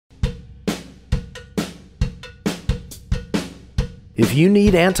If you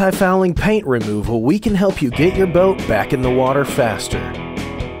need anti-fouling paint removal, we can help you get your boat back in the water faster.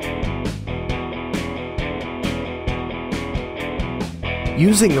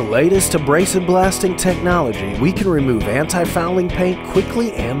 Using the latest abrasive blasting technology, we can remove anti-fouling paint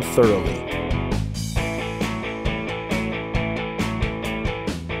quickly and thoroughly.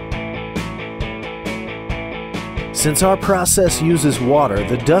 Since our process uses water,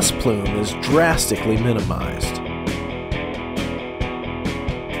 the dust plume is drastically minimized.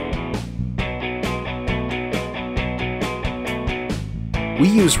 We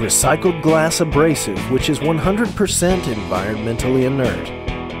use recycled glass abrasive, which is 100% environmentally inert.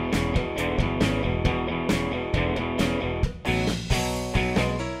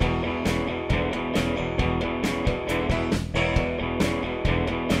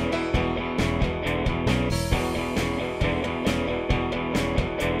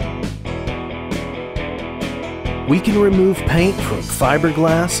 We can remove paint from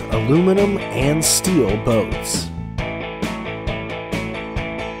fiberglass, aluminum, and steel boats.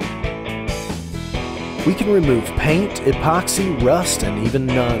 We can remove paint, epoxy, rust, and even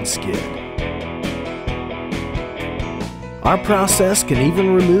non-skid. Our process can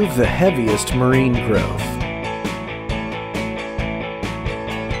even remove the heaviest marine growth.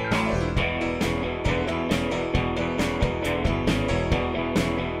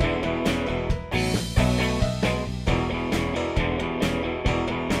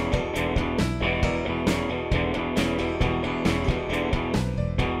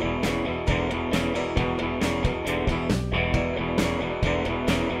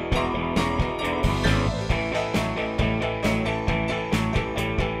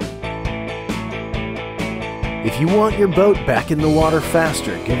 If you want your boat back in the water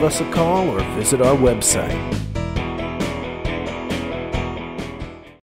faster, give us a call or visit our website.